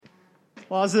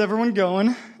Well, how's everyone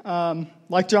going?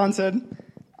 Like John said,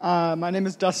 my name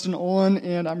is Dustin Olin,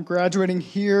 and I'm graduating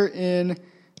here in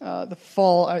the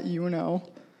fall at UNO.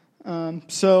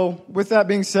 So with that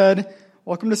being said,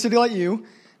 welcome to City Light U.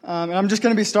 And I'm just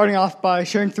going to be starting off by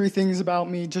sharing 3 things about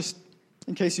me, just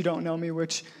in case you don't know me,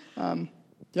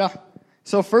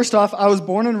 So first off, I was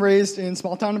born and raised in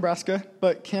small-town Nebraska,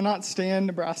 but cannot stand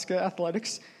Nebraska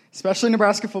athletics, especially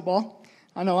Nebraska football.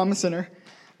 I know I'm a sinner.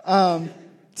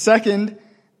 Second,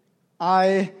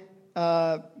 John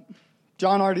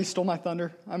already stole my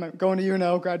thunder. I'm going to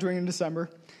UNO, graduating in December.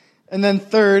 And then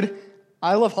third,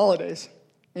 I love holidays.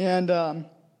 And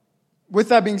with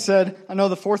that being said, I know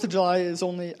the 4th of July is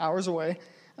only hours away.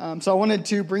 So I wanted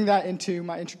to bring that into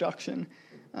my introduction,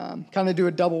 kind of do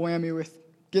a double whammy with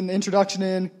getting the introduction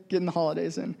in, getting the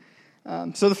holidays in.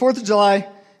 So the 4th of July,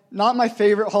 not my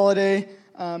favorite holiday.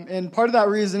 And part of that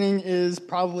reasoning is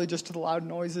probably just to the loud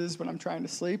noises when I'm trying to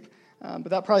sleep. But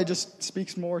that probably just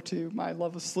speaks more to my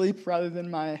love of sleep rather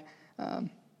than my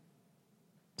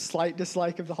slight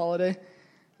dislike of the holiday.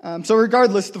 So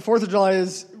regardless, the 4th of July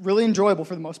is really enjoyable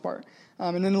for the most part.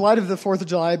 And in light of the 4th of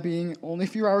July being only a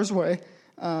few hours away,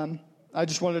 I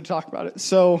just wanted to talk about it.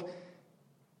 So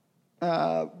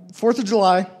 4th of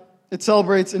July, it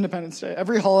celebrates Independence Day.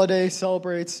 Every holiday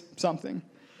celebrates something.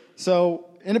 So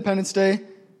Independence Day,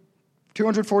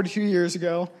 242 years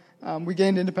ago, we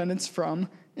gained independence from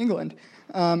England.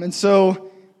 And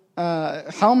so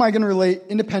how am I going to relate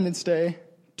Independence Day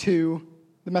to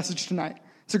the message tonight?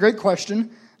 It's a great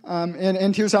question,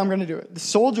 and here's how I'm going to do it. The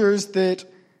soldiers that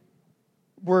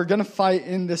were going to fight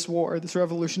in this war, this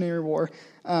Revolutionary War,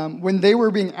 when they were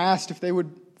being asked if they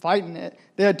would fight in it,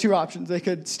 they had 2 options. They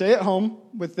could stay at home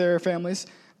with their families,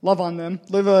 love on them,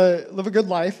 live a good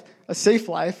life, a safe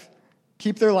life,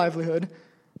 keep their livelihood,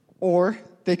 or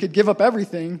they could give up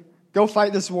everything, go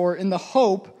fight this war in the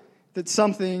hope that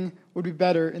something would be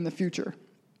better in the future.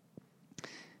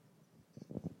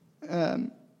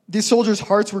 These soldiers'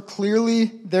 hearts were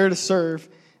clearly there to serve,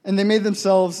 and they made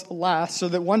themselves last so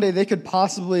that one day they could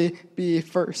possibly be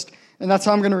first. And that's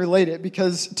how I'm going to relate it,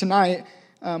 because tonight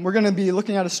we're going to be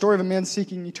looking at a story of a man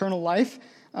seeking eternal life,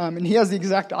 and he has the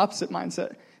exact opposite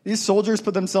mindset. These soldiers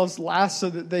put themselves last so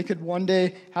that they could one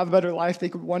day have a better life, they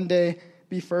could one day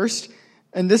be first.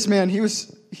 And this man,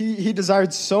 he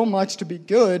desired so much to be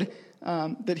good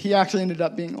that he actually ended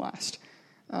up being last.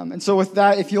 And so with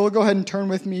that, if you'll go ahead and turn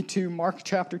with me to Mark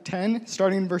chapter 10,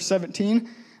 starting in verse 17,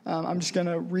 I'm just going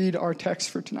to read our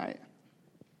text for tonight.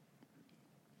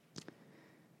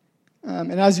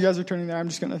 And as you guys are turning there, I'm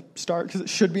just going to start because it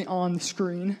should be on the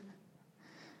screen.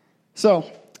 So,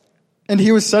 and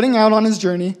he was setting out on his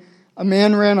journey. A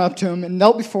man ran up to him and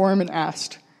knelt before him and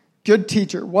asked, "Good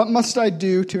teacher, what must I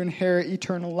do to inherit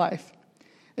eternal life?"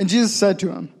 And Jesus said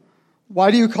to him, "Why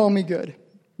do you call me good?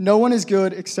 No one is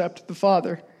good except the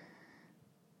Father.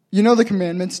 You know the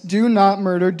commandments: do not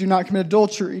murder, do not commit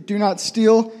adultery, do not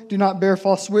steal, do not bear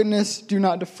false witness, do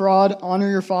not defraud, honor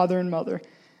your father and mother."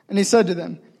 And he said to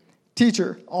them,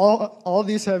 "Teacher, all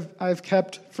these I have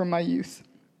kept from my youth."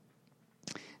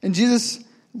 And Jesus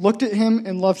looked at him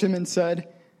and loved him and said,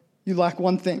 "You lack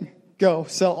one thing. Go,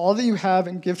 sell all that you have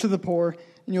and give to the poor,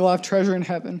 and you will have treasure in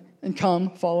heaven. And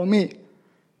come, follow me."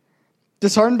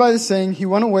 Disheartened by this saying, he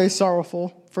went away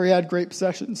sorrowful, for he had great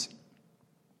possessions.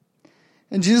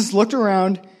 And Jesus looked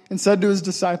around and said to his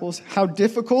disciples, "How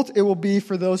difficult it will be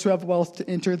for those who have wealth to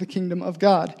enter the kingdom of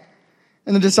God."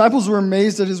 And the disciples were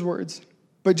amazed at his words.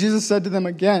 But Jesus said to them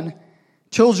again,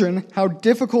 "Children, how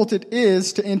difficult it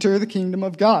is to enter the kingdom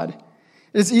of God.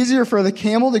 It is easier for the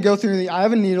camel to go through the eye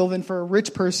of a needle than for a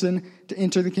rich person to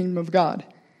enter the kingdom of God."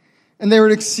 And they were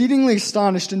exceedingly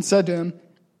astonished and said to him,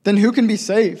 "Then who can be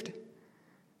saved?"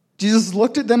 Jesus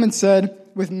looked at them and said,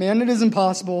 "With man it is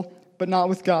impossible, but not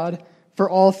with God, for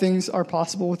all things are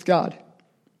possible with God."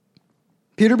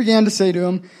 Peter began to say to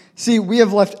him, "See, we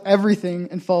have left everything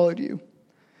and followed you."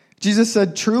 Jesus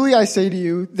said, "Truly I say to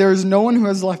you, there is no one who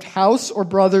has left house or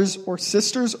brothers or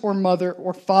sisters or mother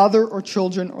or father or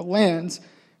children or lands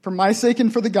for my sake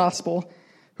and for the gospel,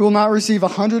 who will not receive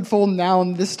 100-fold now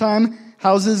in this time,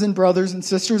 houses and brothers and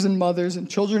sisters and mothers and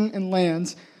children and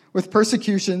lands, with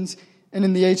persecutions, and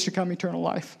in the age to come eternal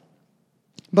life.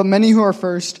 But many who are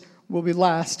first will be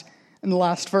last, and the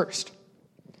last first."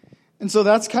 And so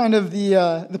that's kind of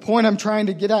the point I'm trying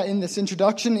to get at in this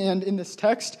introduction and in this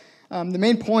text. The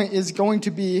main point is going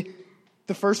to be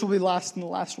the first will be last and the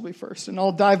last will be first. And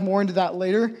I'll dive more into that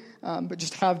later, but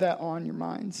just have that on your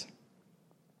minds.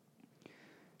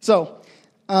 So,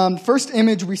 the first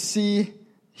image we see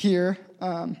here,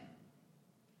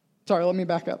 let me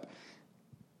back up.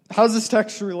 How does this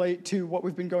text relate to what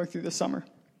we've been going through this summer?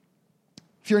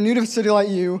 If you're new to City Light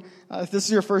U, if this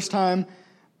is your first time,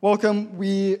 welcome.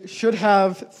 We should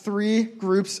have 3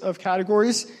 groups of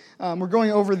categories. We're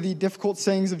going over the difficult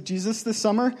sayings of Jesus this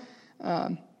summer,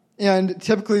 and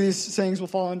typically these sayings will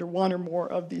fall under one or more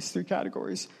of these 3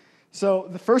 categories. So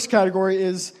the first category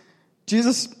is,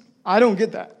 Jesus, I don't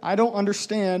get that. I don't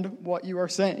understand what you are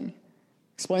saying.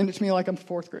 Explain it to me like I'm a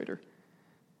 4th grader.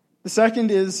 The second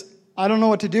is, I don't know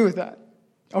what to do with that.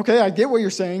 Okay, I get what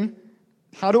you're saying.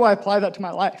 How do I apply that to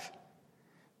my life?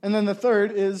 And then the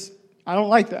third is, I don't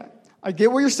like that. I get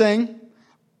what you're saying.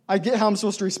 I get how I'm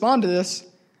supposed to respond to this.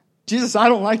 Jesus, I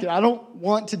don't like it. I don't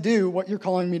want to do what you're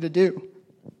calling me to do.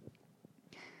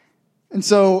 And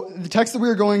so the text that we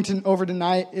are going over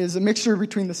tonight is a mixture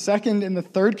between the second and the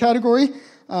third category.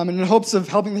 And in hopes of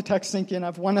helping the text sink in,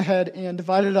 I've went ahead and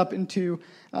divided it up into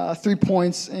 3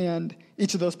 points, and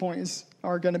each of those points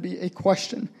are going to be a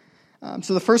question.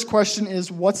 So the first question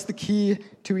is, what's the key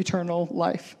to eternal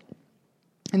life?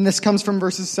 And this comes from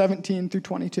verses 17 through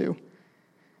 22.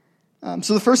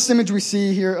 So the first image we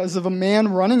see here is of a man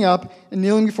running up and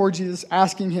kneeling before Jesus,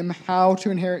 asking him how to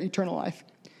inherit eternal life.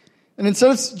 And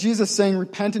instead of Jesus saying,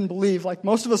 repent and believe, like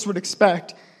most of us would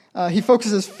expect, he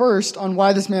focuses first on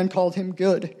why this man called him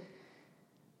good.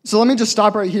 So let me just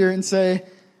stop right here and say,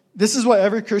 this is what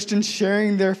every Christian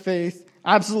sharing their faith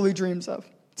absolutely dreams of.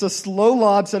 It's a slow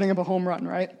lob setting up a home run,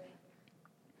 right?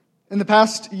 In the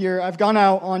past year, I've gone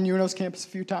out on UNO's campus a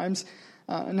few times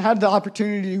and had the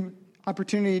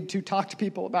opportunity to talk to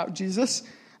people about Jesus.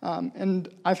 And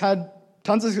I've had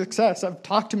tons of success. I've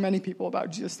talked to many people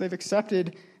about Jesus. They've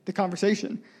accepted the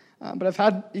conversation. But I've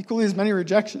had equally as many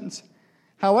rejections.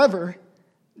 However,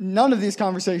 none of these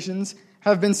conversations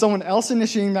have been someone else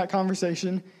initiating that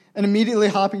conversation and immediately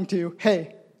hopping to,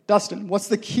 hey, Dustin, what's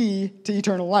the key to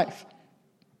eternal life?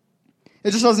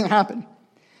 It just doesn't happen.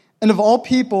 And of all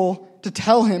people to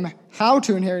tell him how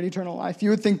to inherit eternal life,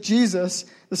 you would think Jesus,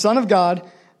 the Son of God,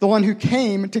 the one who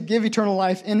came to give eternal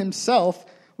life in himself,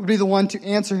 would be the one to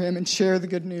answer him and share the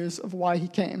good news of why he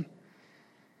came.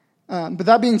 But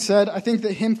that being said, I think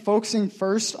that him focusing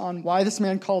first on why this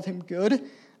man called him good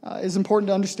is important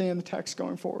to understand the text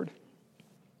going forward.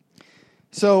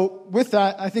 So with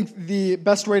that, I think the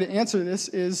best way to answer this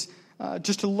is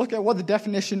just to look at what the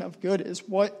definition of good is.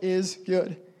 What is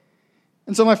good?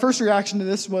 And so my first reaction to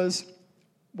this was,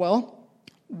 well,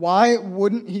 why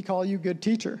wouldn't he call you good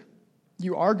teacher?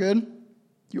 You are good.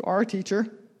 You are a teacher.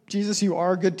 Jesus, you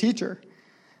are a good teacher.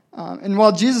 And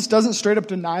while Jesus doesn't straight up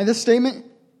deny this statement,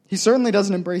 he certainly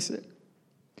doesn't embrace it.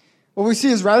 What we see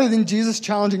is rather than Jesus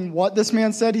challenging what this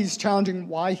man said, he's challenging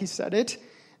why he said it.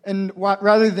 And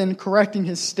rather than correcting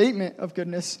his statement of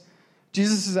goodness,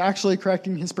 Jesus is actually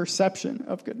correcting his perception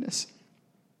of goodness.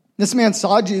 This man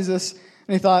saw Jesus and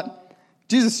he thought,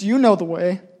 Jesus, you know the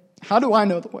way. How do I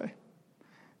know the way?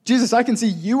 Jesus, I can see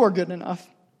you are good enough.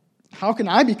 How can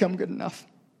I become good enough?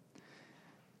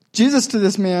 Jesus to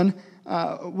this man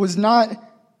was not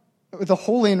the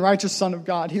holy and righteous Son of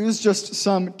God. He was just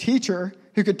some teacher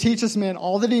who could teach this man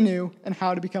all that he knew and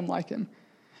how to become like him.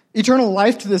 Eternal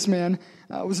life to this man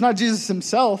was not Jesus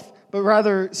himself, but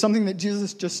rather something that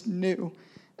Jesus just knew.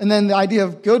 And then the idea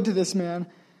of good to this man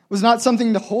was not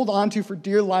something to hold on to for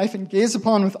dear life and gaze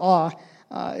upon with awe.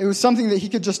 It was something that he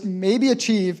could just maybe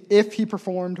achieve if he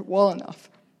performed well enough.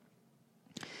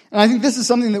 And I think this is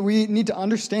something that we need to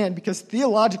understand because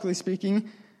theologically speaking,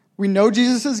 we know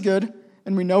Jesus is good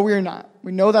and we know we are not.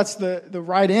 We know that's the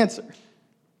right answer.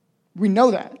 We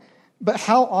know that. But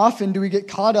how often do we get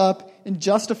caught up in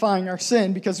justifying our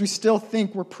sin because we still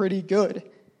think we're pretty good?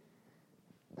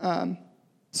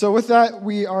 So with that,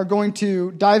 we are going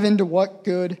to dive into what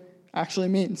good actually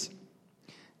means.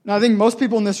 Now, I think most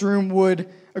people in this room would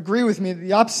agree with me that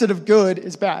the opposite of good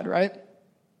is bad, right?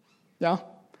 Yeah?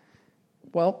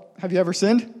 Well, have you ever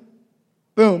sinned?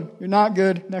 Boom, you're not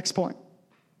good. Next point.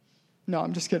 No,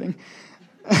 I'm just kidding.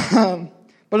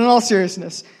 But in all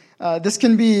seriousness, this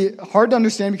can be hard to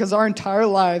understand because our entire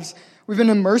lives, we've been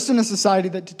immersed in a society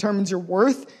that determines your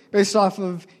worth based off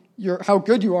of how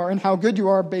good you are and how good you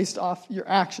are based off your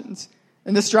actions.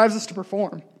 And this drives us to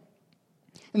perform.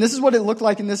 And this is what it looked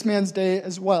like in this man's day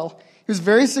as well. He was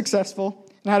very successful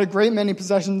and had a great many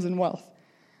possessions and wealth.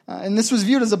 And this was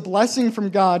viewed as a blessing from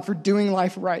God for doing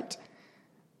life right.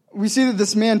 We see that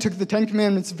this man took the 10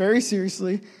 Commandments very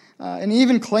seriously, and he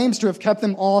even claims to have kept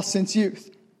them all since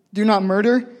youth. Do not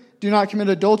murder, do not commit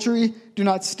adultery, do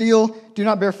not steal, do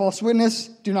not bear false witness,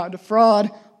 do not defraud,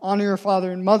 honor your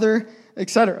father and mother,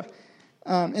 etc.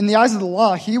 In the eyes of the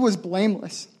law, he was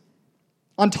blameless.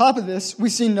 On top of this, we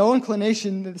see no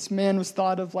inclination that this man was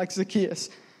thought of like Zacchaeus,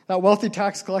 that wealthy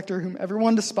tax collector whom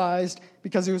everyone despised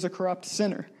because he was a corrupt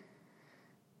sinner.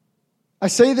 I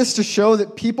say this to show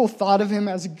that people thought of him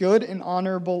as a good and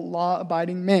honorable,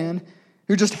 law-abiding man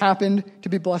who just happened to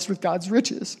be blessed with God's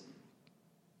riches.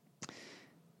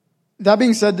 That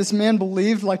being said, this man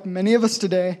believed, like many of us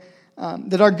today,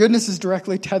 that our goodness is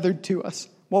directly tethered to us.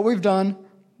 What we've done,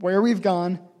 where we've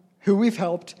gone, who we've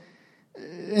helped.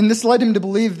 And this led him to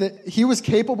believe that he was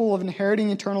capable of inheriting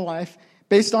eternal life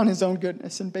based on his own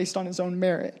goodness and based on his own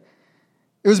merit.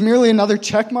 It was merely another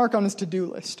check mark on his to-do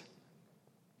list.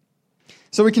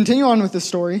 So we continue on with this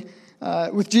story,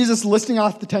 with Jesus listing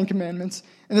off the 10 Commandments,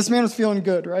 and this man was feeling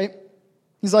good, right?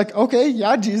 He's like, okay,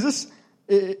 yeah, Jesus,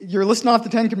 you're listing off the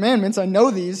 10 Commandments. I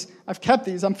know these. I've kept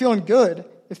these. I'm feeling good.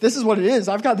 If this is what it is,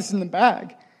 I've got this in the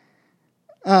bag.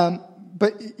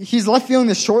 But he's left feeling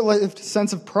this short-lived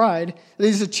sense of pride that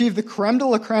he's achieved the creme de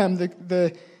la creme,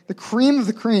 the cream of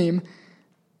the cream,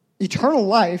 eternal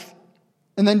life,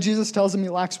 and then Jesus tells him he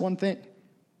lacks one thing.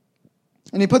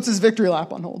 And he puts his victory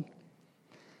lap on hold.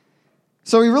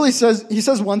 So he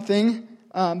says one thing,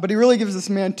 but he really gives this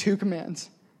man 2 commands.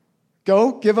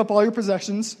 Go, give up all your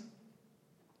possessions,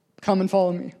 come and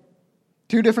follow me.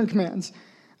 2 different commands.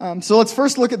 So let's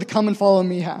first look at the come and follow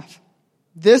me half.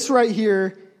 This right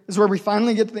here is where we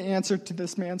finally get to the answer to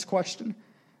this man's question.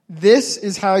 This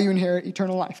is how you inherit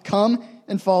eternal life. Come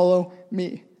and follow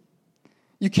me.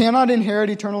 You cannot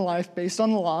inherit eternal life based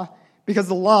on the law because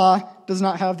the law does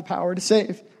not have the power to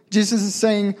save. Jesus is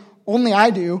saying, only I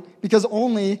do, because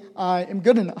only I am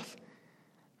good enough.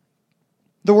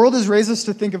 The world has raised us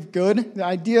to think of good, the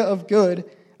idea of good,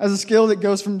 as a scale that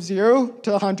goes from 0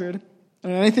 to 100,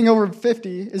 and anything over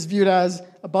 50 is viewed as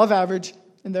above average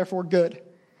and therefore good.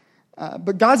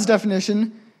 But God's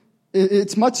definition,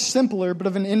 it's much simpler, but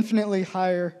of an infinitely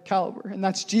higher caliber, and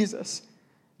that's Jesus.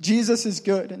 Jesus is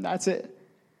good, and that's it.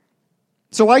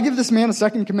 So why give this man a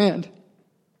second command?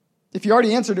 If you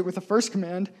already answered it with the first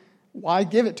command, why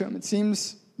give it to him? It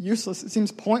seems useless. It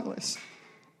seems pointless.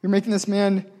 You're making this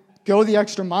man go the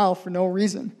extra mile for no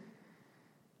reason.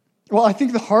 Well, I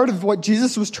think the heart of what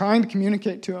Jesus was trying to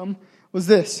communicate to him was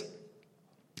this.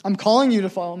 I'm calling you to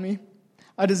follow me.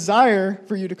 I desire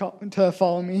for you to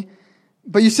follow me,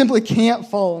 but you simply can't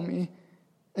follow me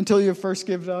until you have first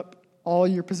given up all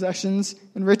your possessions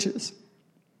and riches.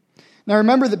 Now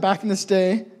remember that back in this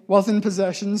day, wealth and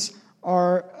possessions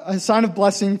are a sign of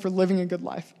blessing for living a good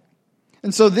life.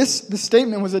 And so this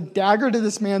statement was a dagger to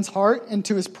this man's heart and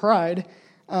to his pride,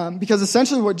 because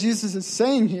essentially what Jesus is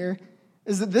saying here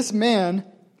is that this man,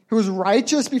 who was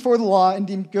righteous before the law and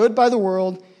deemed good by the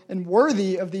world and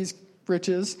worthy of these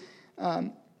riches,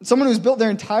 someone who's built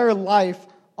their entire life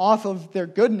off of their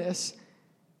goodness,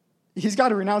 he's got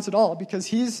to renounce it all because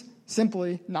he's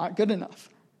simply not good enough.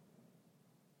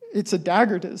 It's a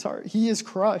dagger to his heart. He is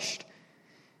crushed.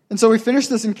 And so we finish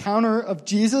this encounter of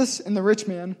Jesus and the rich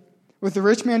man with the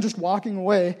rich man just walking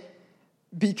away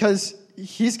because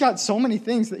he's got so many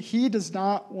things that he does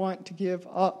not want to give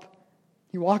up.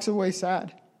 He walks away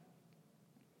sad.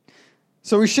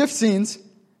 So we shift scenes,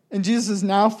 and Jesus is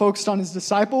now focused on his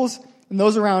disciples and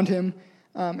those around him.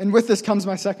 And with this comes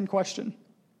my second question.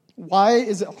 Why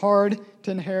is it hard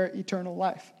to inherit eternal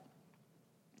life?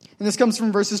 And this comes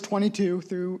from verses 22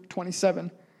 through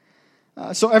 27.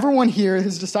 So everyone here,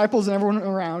 his disciples and everyone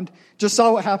around, just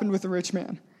saw what happened with the rich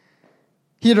man.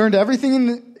 He had earned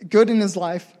everything good in his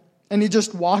life, and he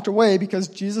just walked away because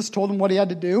Jesus told him what he had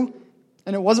to do,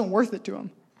 and it wasn't worth it to him.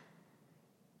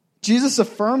 Jesus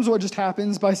affirms what just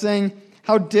happens by saying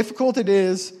how difficult it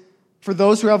is for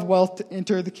those who have wealth to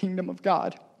enter the kingdom of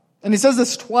God. And he says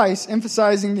this twice,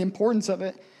 emphasizing the importance of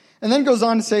it, and then goes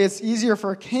on to say it's easier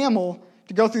for a camel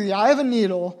to go through the eye of a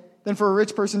needle than for a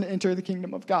rich person to enter the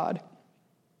kingdom of God.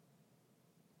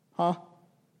 Huh?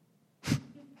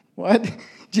 What?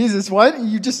 Jesus, what?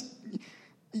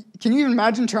 Can you even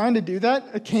imagine trying to do that?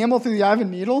 A camel through the eye of a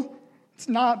needle? It's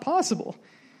not possible.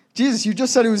 Jesus, you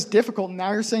just said it was difficult, and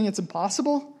now you're saying it's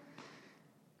impossible?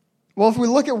 Well, if we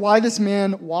look at why this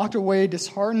man walked away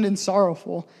disheartened and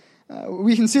sorrowful,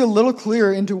 we can see a little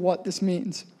clearer into what this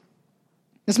means.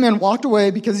 This man walked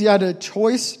away because he had a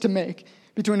choice to make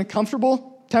between a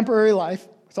comfortable, temporary life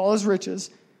with all his riches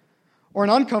or an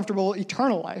uncomfortable,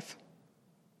 eternal life.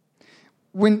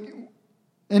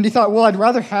 And he thought, well, I'd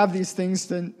rather have these things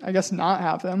than, I guess, not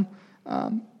have them.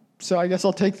 So I guess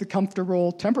I'll take the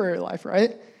comfortable, temporary life,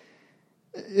 right?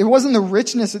 It wasn't the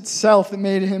richness itself that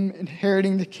made him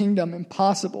inheriting the kingdom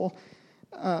impossible.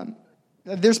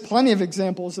 There's plenty of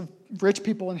examples of rich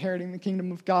people inheriting the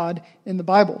kingdom of God in the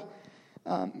Bible.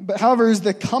 But however, it was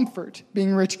the comfort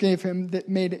being rich gave him that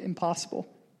made it impossible.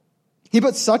 He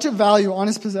put such a value on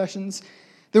his possessions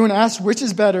that when asked which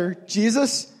is better,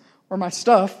 Jesus or my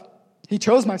stuff, he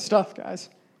chose my stuff, guys.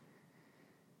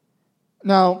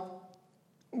 Now,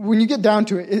 when you get down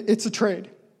to it, it's a trade.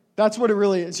 That's what it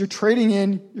really is. You're trading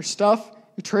in your stuff,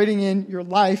 you're trading in your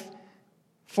life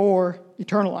for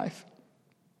eternal life.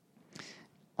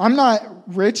 I'm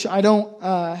not rich. I don't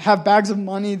have bags of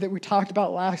money that we talked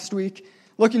about last week,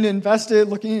 looking to invest it,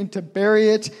 looking to bury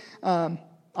it. I'm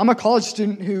a college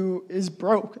student who is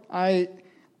broke. I'm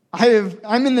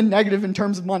in the negative in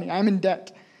terms of money. I'm in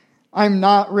debt. I'm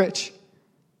not rich,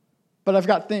 but I've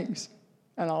got things,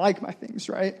 and I like my things,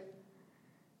 right?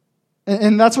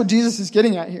 And that's what Jesus is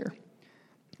getting at here.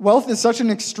 Wealth is such an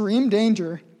extreme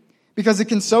danger because it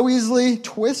can so easily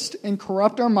twist and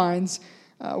corrupt our minds,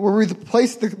 where we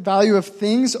place the value of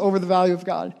things over the value of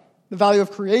God, the value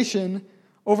of creation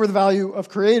over the value of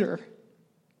Creator.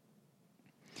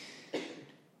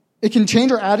 It can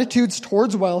change our attitudes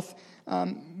towards wealth,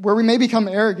 where we may become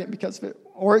arrogant because of it,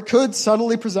 or it could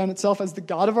subtly present itself as the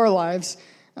God of our lives,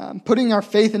 putting our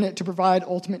faith in it to provide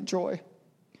ultimate joy.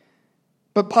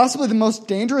 But possibly the most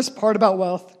dangerous part about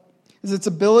wealth is its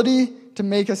ability to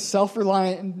make us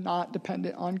self-reliant and not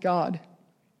dependent on God.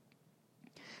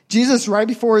 Jesus, right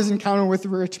before his encounter with the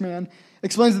rich man,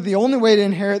 explains that the only way to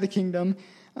inherit the kingdom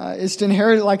is to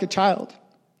inherit it like a child,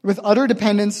 with utter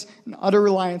dependence and utter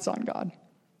reliance on God.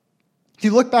 If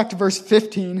you look back to verse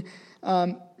 15,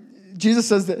 Jesus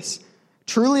says this,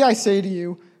 "Truly I say to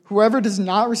you, whoever does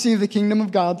not receive the kingdom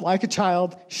of God like a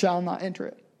child shall not enter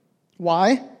it."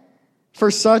 Why? For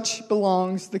such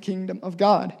belongs the kingdom of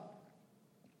God.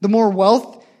 The more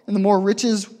wealth and the more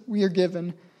riches we are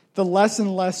given, the less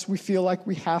and less we feel like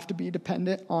we have to be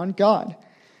dependent on God.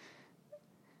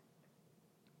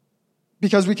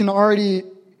 Because we already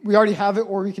have it,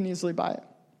 or we can easily buy it.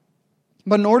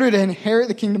 But in order to inherit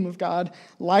the kingdom of God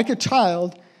like a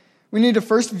child, we need to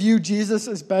first view Jesus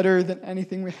as better than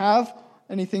anything we have,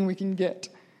 anything we can get.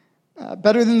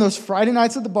 Better than those Friday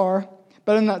nights at the bar,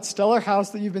 better than that stellar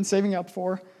house that you've been saving up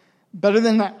for, better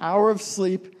than that hour of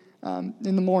sleep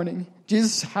in the morning.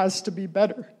 Jesus has to be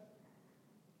better.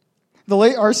 The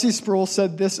late R.C. Sproul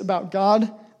said this about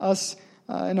God, us,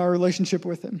 and our relationship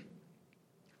with him.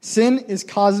 Sin is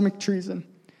cosmic treason.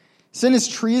 Sin is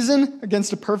treason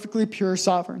against a perfectly pure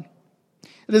sovereign.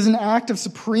 It is an act of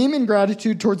supreme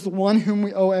ingratitude towards the one whom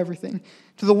we owe everything,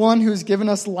 to the one who has given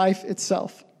us life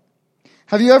itself.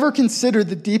 Have you ever considered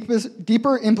the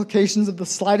deeper implications of the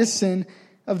slightest sin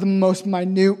of the most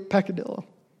minute peccadillo?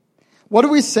 What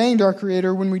are we saying to our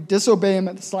Creator when we disobey Him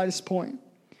at the slightest point?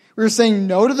 We are saying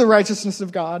no to the righteousness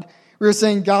of God. We are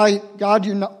saying, God,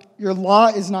 your law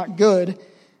is not good.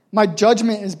 My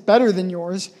judgment is better than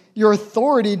yours. Your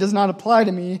authority does not apply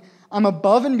to me. I'm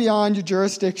above and beyond your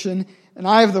jurisdiction, and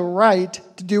I have the right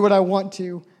to do what I want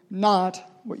to, not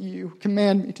what you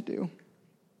command me to do.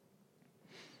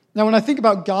 Now, when I think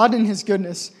about God and His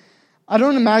goodness, I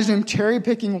don't imagine Him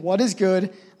cherry-picking what is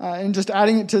good and just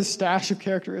adding it to His stash of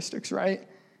characteristics, right?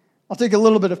 I'll take a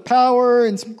little bit of power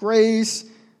and some grace,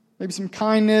 maybe some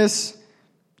kindness,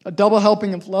 a double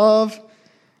helping of love.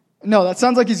 No, that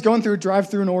sounds like He's going through a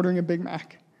drive-thru and ordering a Big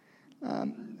Mac.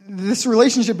 This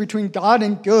relationship between God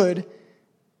and good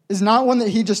is not one that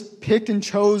He just picked and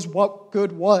chose what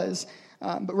good was,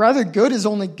 but rather good is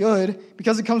only good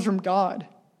because it comes from God.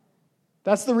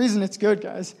 That's the reason it's good,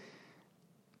 guys.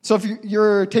 So if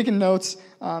you're taking notes,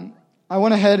 I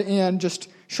went ahead and just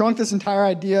shrunk this entire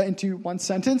idea into one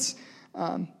sentence.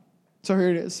 So here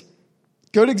it is.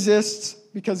 Good exists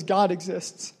because God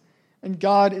exists, and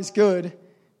God is good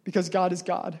because God is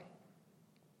God.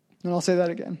 And I'll say that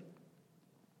again.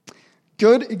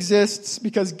 Good exists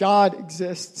because God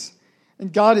exists,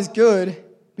 and God is good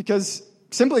because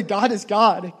simply God is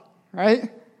God,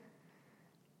 right?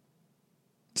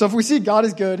 So if we see God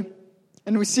is good,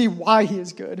 and we see why He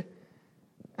is good,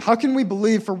 how can we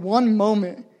believe for one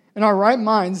moment in our right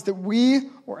minds that we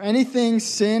or anything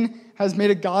sin has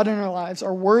made a God in our lives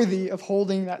are worthy of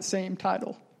holding that same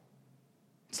title?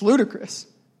 It's ludicrous.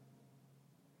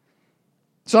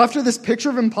 So after this picture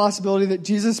of impossibility that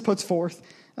Jesus puts forth,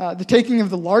 the taking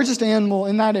of the largest animal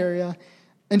in that area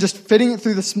and just fitting it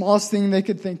through the smallest thing they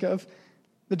could think of,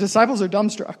 the disciples are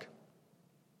dumbstruck.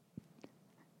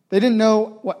 They didn't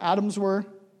know what atoms were.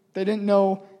 They didn't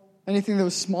know anything that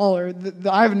was smaller.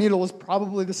 The eye of a needle was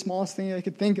probably the smallest thing they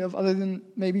could think of, other than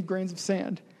maybe grains of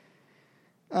sand.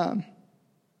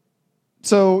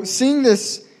 So seeing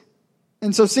this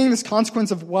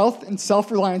consequence of wealth and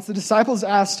self-reliance, the disciples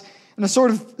asked in a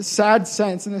sort of sad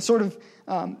sense, in a sort of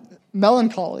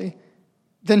melancholy,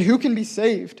 then who can be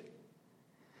saved?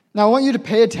 Now I want you to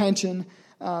pay attention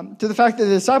to the fact that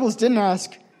the disciples didn't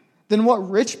ask, then what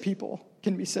rich people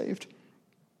can be saved?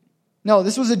 No,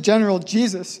 this was a general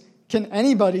Jesus. Can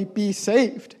anybody be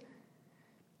saved?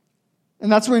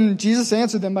 And that's when Jesus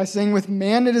answered them by saying, with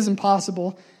man it is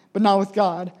impossible, but not with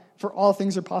God, for all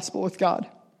things are possible with God.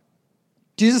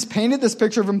 Jesus painted this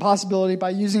picture of impossibility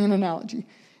by using an analogy.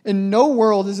 In no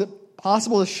world is it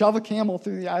possible to shove a camel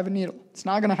through the eye of a needle. It's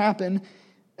not going to happen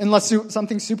unless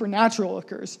something supernatural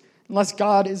occurs, unless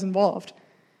God is involved.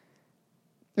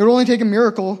 It would only take a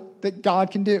miracle that God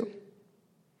can do.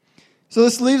 So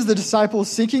this leaves the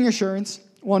disciples seeking assurance,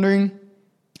 wondering,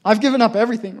 I've given up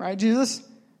everything, right, Jesus?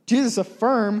 Jesus,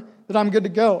 affirm that I'm good to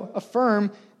go.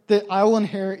 Affirm that I will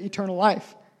inherit eternal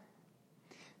life.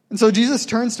 And so Jesus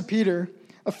turns to Peter,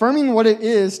 affirming what it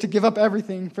is to give up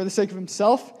everything for the sake of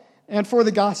himself and for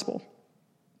the gospel.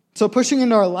 So pushing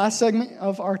into our last segment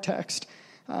of our text,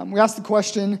 we ask the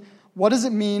question, what does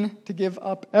it mean to give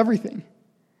up everything?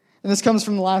 And this comes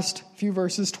from the last few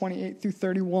verses, 28 through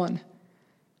 31.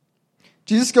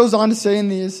 Jesus goes on to say in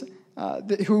these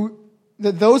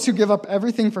that those who give up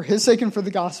everything for his sake and for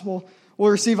the gospel will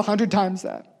receive 100 times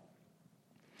that.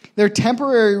 Their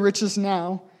temporary riches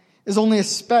now is only a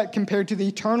speck compared to the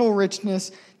eternal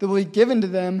richness that will be given to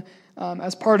them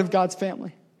as part of God's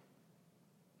family.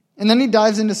 And then he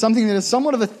dives into something that is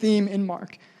somewhat of a theme in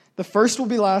Mark. The first will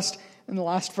be last and the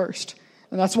last first.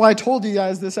 And that's why I told you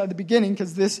guys this at the beginning,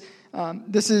 because this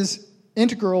is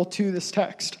integral to this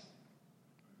text.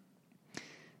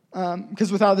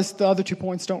 Because without this, the other 2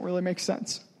 points don't really make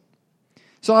sense.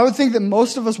 So I would think that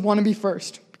most of us want to be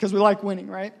first, because we like winning,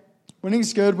 right?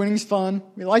 Winning's good, winning's fun,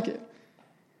 we like it.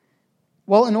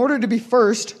 Well, in order to be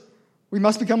first, we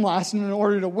must become last, and in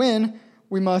order to win,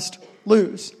 we must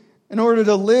lose. In order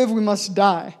to live, we must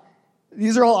die.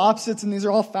 These are all opposites, and these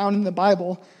are all found in the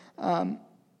Bible. And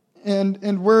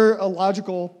we're a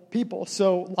logical people.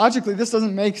 So logically, this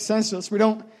doesn't make sense to us.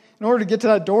 In order to get to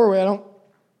that doorway,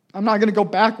 I'm not going to go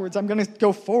backwards. I'm going to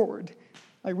go forward.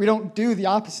 Like, we don't do the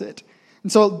opposite.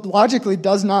 And so logically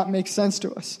does not make sense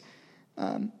to us.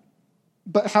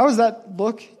 But how does that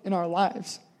look in our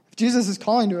lives? If Jesus is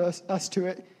calling to us to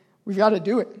it, we've got to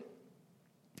do it.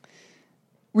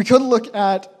 We could look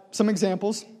at some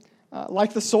examples,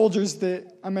 like the soldiers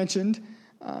that I mentioned.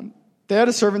 They had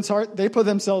a servant's heart. They put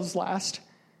themselves last.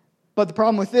 But the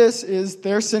problem with this is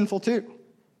they're sinful too.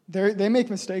 They make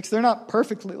mistakes. They're not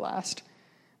perfectly last.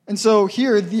 And so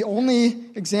here, the only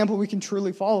example we can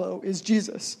truly follow is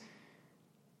Jesus.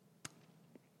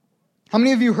 How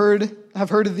many of you have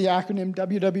heard of the acronym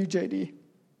WWJD?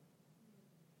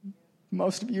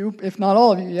 Most of you, if not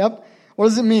all of you, yep. What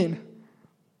does it mean?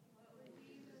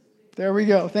 There we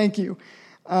go. Thank you.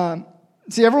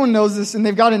 See, everyone knows this, and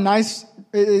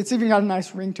it's even got a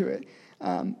nice ring to it.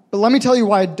 But let me tell you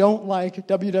why I don't like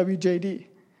WWJD.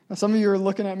 Now, some of you are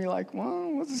looking at me like,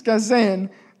 well, what's this guy saying?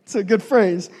 It's a good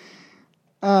phrase.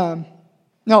 No,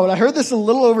 but I heard this a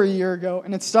little over a year ago,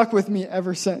 and it's stuck with me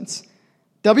ever since.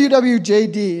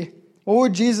 WWJD, what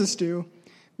would Jesus do,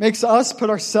 makes us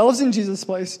put ourselves in Jesus'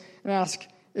 place and ask,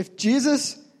 if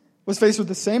Jesus was faced with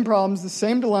the same problems, the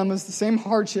same dilemmas, the same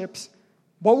hardships,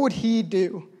 what would he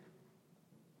do?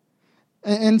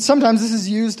 And sometimes this is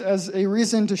used as a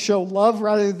reason to show love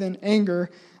rather than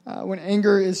anger, when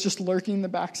anger is just lurking in the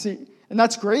back seat. And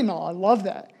that's great and all. I love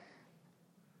that.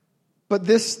 But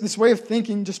this way of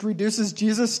thinking just reduces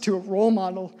Jesus to a role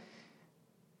model,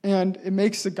 and it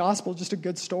makes the gospel just a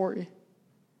good story.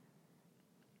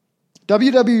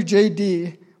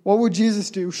 WWJD, what would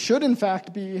Jesus do, should in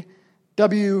fact be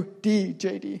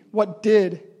WDJD. What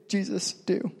did Jesus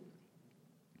do?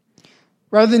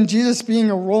 Rather than Jesus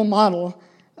being a role model,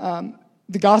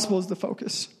 the gospel is the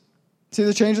focus. See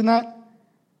the change in that?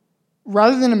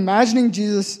 Rather than imagining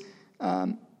Jesus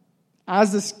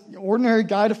as this ordinary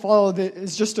guy to follow that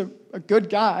is just a good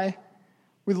guy,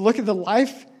 we look at the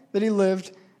life that he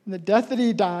lived and the death that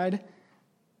he died,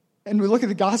 and we look at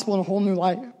the gospel in a whole new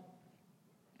light.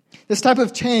 This type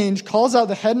of change calls out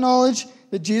the head knowledge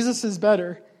that Jesus is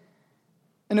better,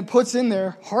 and it puts in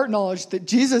there heart knowledge that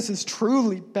Jesus is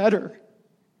truly better.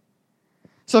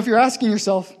 So if you're asking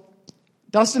yourself,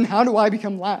 Dustin, how do I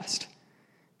become last?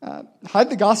 Hide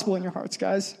the gospel in your hearts,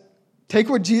 guys. Take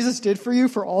what Jesus did for you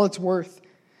for all it's worth.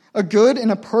 A good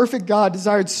and a perfect God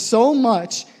desired so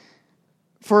much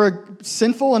for a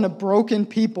sinful and a broken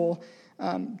people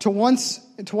to once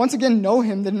again know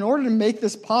him, that in order to make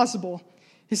this possible,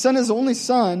 he sent his only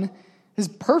son, his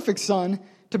perfect son,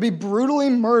 to be brutally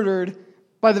murdered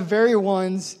by the very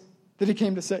ones that he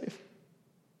came to save.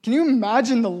 Can you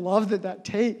imagine the love that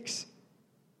takes?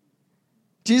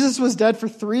 Jesus was dead for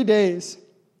 3 days,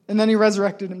 and then he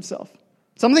resurrected himself.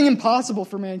 Something impossible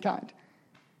for mankind.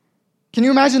 Can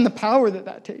you imagine the power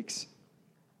that takes?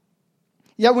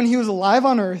 Yet when he was alive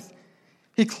on earth,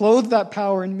 he clothed that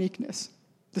power in meekness.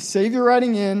 The Savior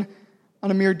riding in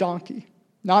on a mere donkey,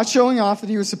 not showing off that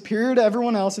he was superior to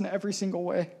everyone else in every single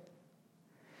way.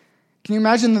 Can you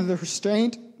imagine the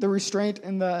restraint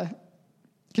in the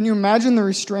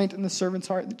servant's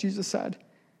heart that Jesus had?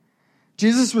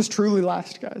 Jesus was truly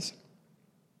last, guys.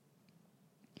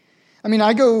 I mean,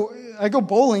 I go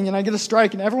bowling and I get a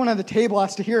strike and everyone at the table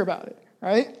has to hear about it,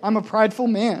 right? I'm a prideful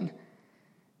man.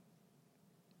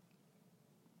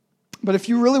 But if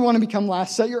you really want to become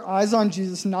last, set your eyes on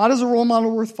Jesus, not as a role model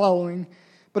worth following,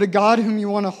 but a God whom you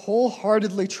want to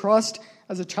wholeheartedly trust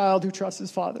as a child who trusts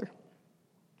his father.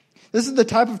 This is the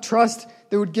type of trust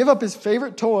that would give up his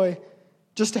favorite toy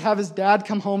just to have his dad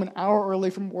come home an hour early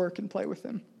from work and play with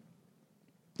him.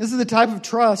 This is the type of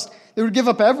trust that would give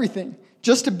up everything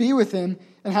just to be with him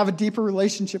and have a deeper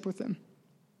relationship with him.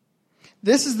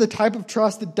 This is the type of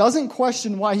trust that doesn't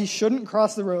question why he shouldn't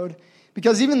cross the road,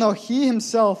 because even though he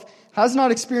himself has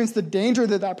not experienced the danger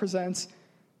that presents,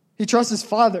 he trusts his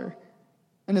father,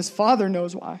 and his father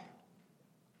knows why.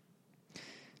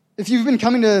 If you've been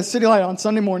coming to City Light on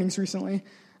Sunday mornings recently,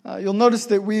 you'll notice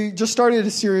that we just started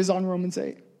a series on Romans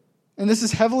 8. And this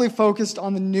is heavily focused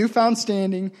on the newfound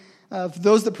standing of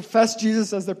those that profess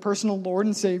Jesus as their personal Lord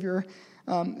and Savior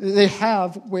they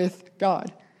have with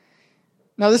God.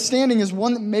 Now, this standing is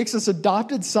one that makes us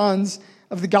adopted sons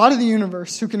of the God of the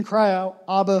universe who can cry out,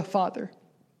 Abba, Father.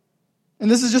 And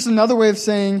this is just another way of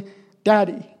saying,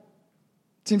 Daddy.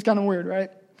 Seems kind of weird, right?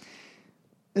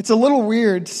 It's a little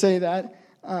weird to say that,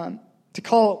 to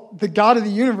call the God of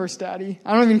the universe Daddy.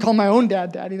 I don't even call my own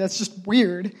dad Daddy. That's just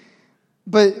weird.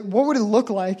 But what would it look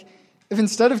like if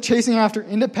instead of chasing after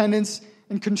independence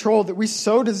and control that we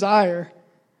so desire,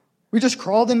 we just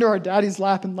crawled into our daddy's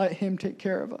lap and let him take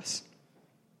care of us?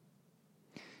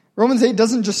 Romans 8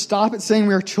 doesn't just stop at saying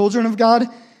we are children of God,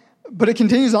 but it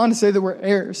continues on to say that we're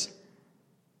heirs.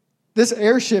 This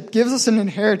heirship gives us an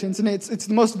inheritance, and it's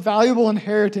the most valuable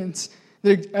inheritance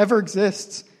that ever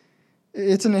exists.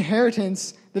 It's an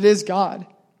inheritance that is God.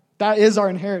 That is our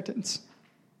inheritance.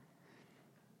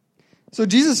 So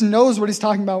Jesus knows what he's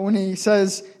talking about when he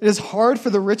says it is hard for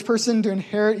the rich person to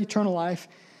inherit eternal life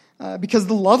because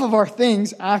the love of our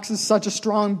things acts as such a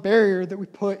strong barrier that we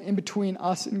put in between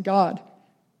us and God.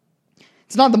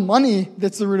 It's not the money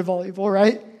that's the root of all evil,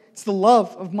 right? It's the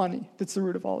love of money that's the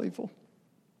root of all evil.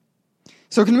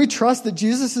 So can we trust that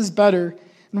Jesus is better,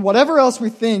 and whatever else we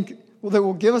think that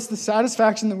will give us the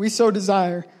satisfaction that we so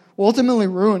desire will ultimately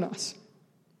ruin us?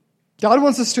 God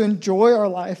wants us to enjoy our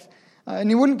life, and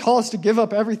he wouldn't call us to give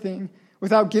up everything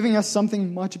without giving us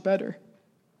something much better.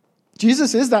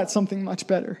 Jesus is that something much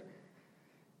better.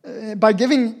 By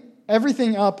giving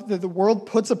everything up that the world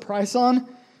puts a price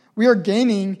on, we are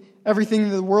gaining everything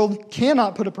that the world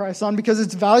cannot put a price on because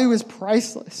its value is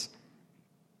priceless.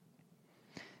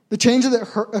 The change that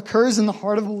occurs in the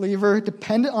heart of a believer,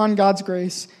 dependent on God's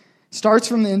grace, starts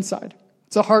from the inside.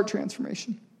 It's a heart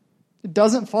transformation. It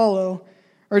doesn't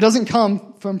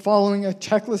come from following a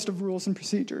checklist of rules and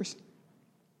procedures.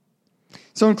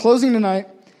 So in closing tonight,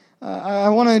 I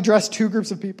want to address two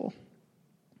groups of people.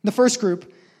 The first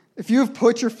group, if you have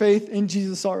put your faith in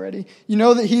Jesus already, you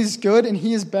know that he's good and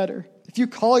he is better. If you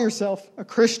call yourself a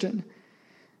Christian,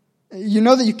 you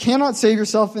know that you cannot save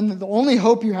yourself and that the only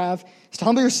hope you have is to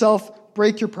humble yourself,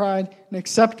 break your pride, and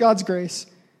accept God's grace.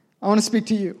 I want to speak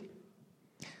to you.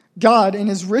 God, in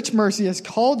his rich mercy, has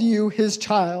called you his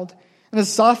child and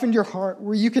has softened your heart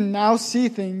where you can now see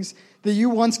things that you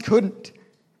once couldn't.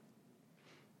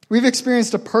 We've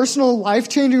experienced a personal,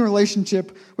 life-changing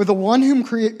relationship with the one who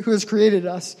has created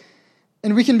us,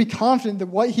 and we can be confident that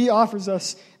what he offers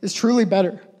us is truly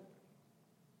better.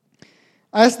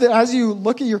 I ask that as you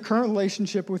look at your current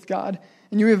relationship with God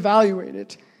and you evaluate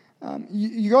it,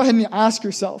 you go ahead and ask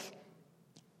yourself,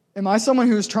 am I someone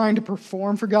who is trying to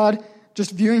perform for God,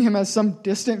 just viewing him as some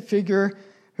distant figure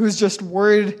who is just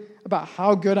worried about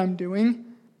how good I'm doing?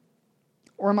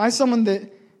 Or am I someone that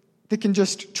can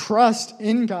just trust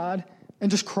in God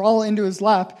and just crawl into his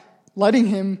lap, letting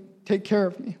him take care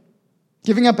of me,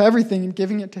 giving up everything and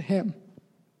giving it to him?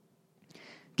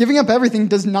 Giving up everything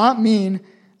does not mean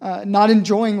not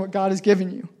enjoying what God has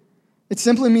given you. It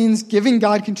simply means giving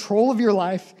God control of your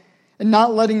life and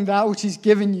not letting that which he's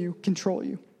given you control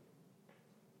you.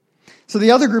 So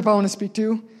the other group I want to speak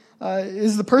to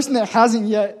is the person that hasn't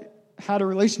yet had a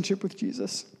relationship with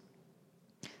Jesus.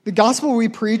 The gospel we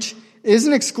preach is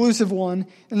an exclusive one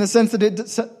in the sense that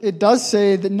it does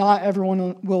say that not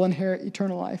everyone will inherit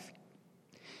eternal life.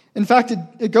 In fact,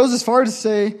 it goes as far to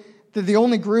say that the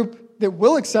only group that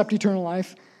will accept eternal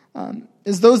life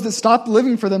is those that stop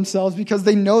living for themselves because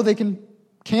they know they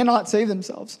cannot save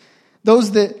themselves.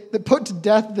 Those that put to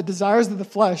death the desires of the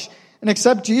flesh and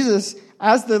accept Jesus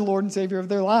as the Lord and Savior of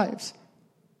their lives.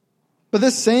 But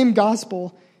this same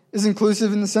gospel is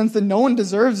inclusive in the sense that no one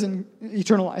deserves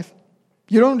eternal life.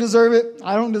 You don't deserve it.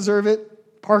 I don't deserve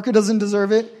it. Parker doesn't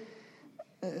deserve it.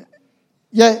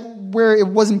 Yet, where it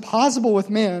was impossible with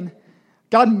man,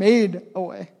 God made a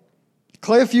way.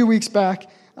 Clay, a few weeks back,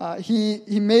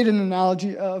 he made an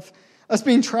analogy of us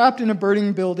being trapped in a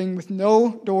burning building with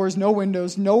no doors, no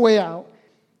windows, no way out,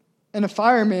 and a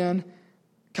fireman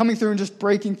coming through and just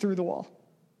breaking through the wall.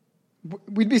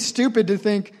 We'd be stupid to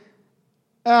think,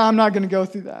 I'm not going to go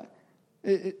through that.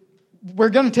 We're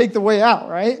going to take the way out,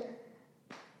 right?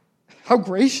 How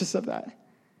gracious of that.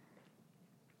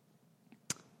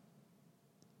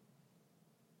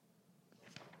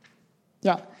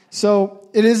 Yeah, so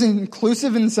it is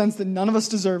inclusive in the sense that none of us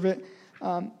deserve it,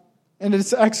 and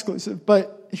it's exclusive.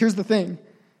 But here's the thing.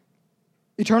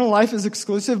 Eternal life is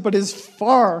exclusive, but is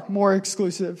far more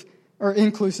exclusive or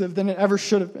inclusive than it ever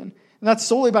should have been. And that's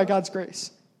solely by God's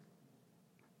grace.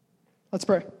 Let's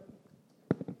pray.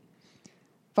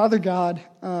 Father God,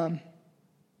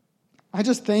 I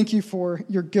just thank you for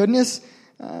your goodness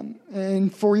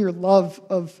and for your love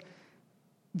of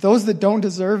those that don't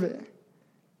deserve it.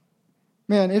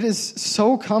 Man, it is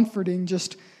so comforting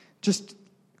just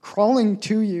crawling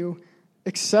to you,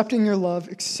 accepting your love,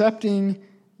 accepting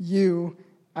you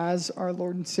as our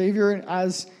Lord and Savior and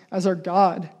as our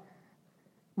God.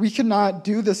 We could not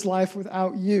do this life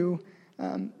without you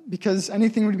because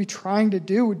anything we'd be trying to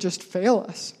do would just fail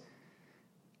us.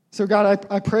 So God,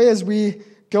 I pray as we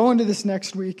go into this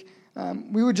next week,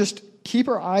 we would just keep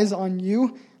our eyes on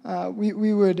you.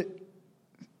 We would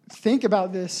think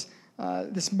about this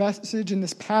message and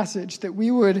this passage, that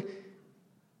we would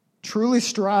truly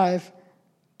strive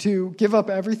to give up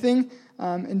everything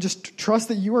and just trust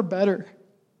that you are better.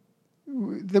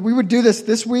 That we would do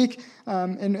this week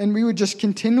and we would just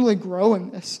continually grow in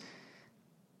this.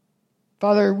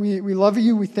 Father, we love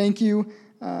you. We thank you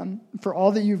for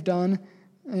all that you've done.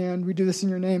 And we do this in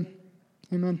your name.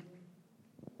 Amen.